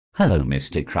Hello,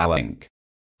 Mr. Kroenke.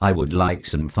 I would like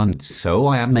some funds so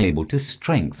I am able to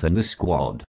strengthen the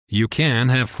squad. You can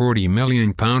have £40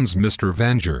 million, Mr.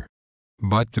 Wenger.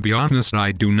 But to be honest,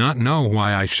 I do not know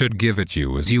why I should give it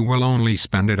you, as you will only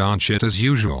spend it on shit as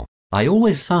usual. I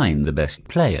always sign the best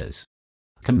players.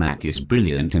 Kamak is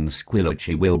brilliant and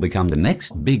Squillaci will become the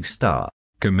next big star.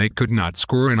 Kamak could not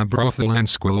score in a brothel and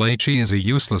Squillaci is a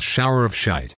useless shower of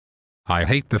shite. I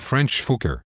hate the French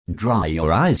fucker. Dry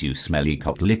your eyes, you smelly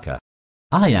cock licker.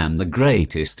 I am the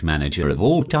greatest manager of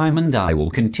all time and I will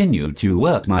continue to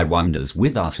work my wonders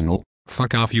with Arsenal.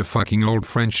 Fuck off, you fucking old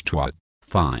French twat.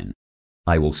 Fine.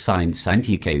 I will sign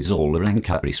Santi Cazorla and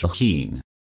Karis Rahim.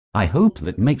 I hope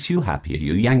that makes you happy,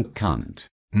 you yank cunt.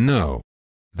 No.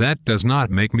 That does not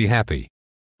make me happy.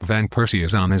 Van Persie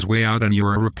is on his way out and you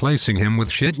are replacing him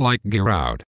with shit like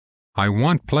Giroud. I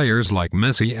want players like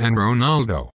Messi and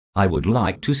Ronaldo. I would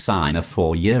like to sign a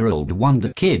 4-year-old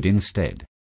wonder kid instead.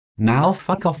 Now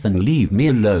fuck off and leave me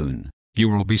alone. You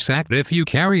will be sacked if you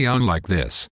carry on like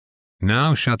this.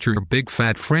 Now shut your big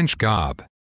fat French gob.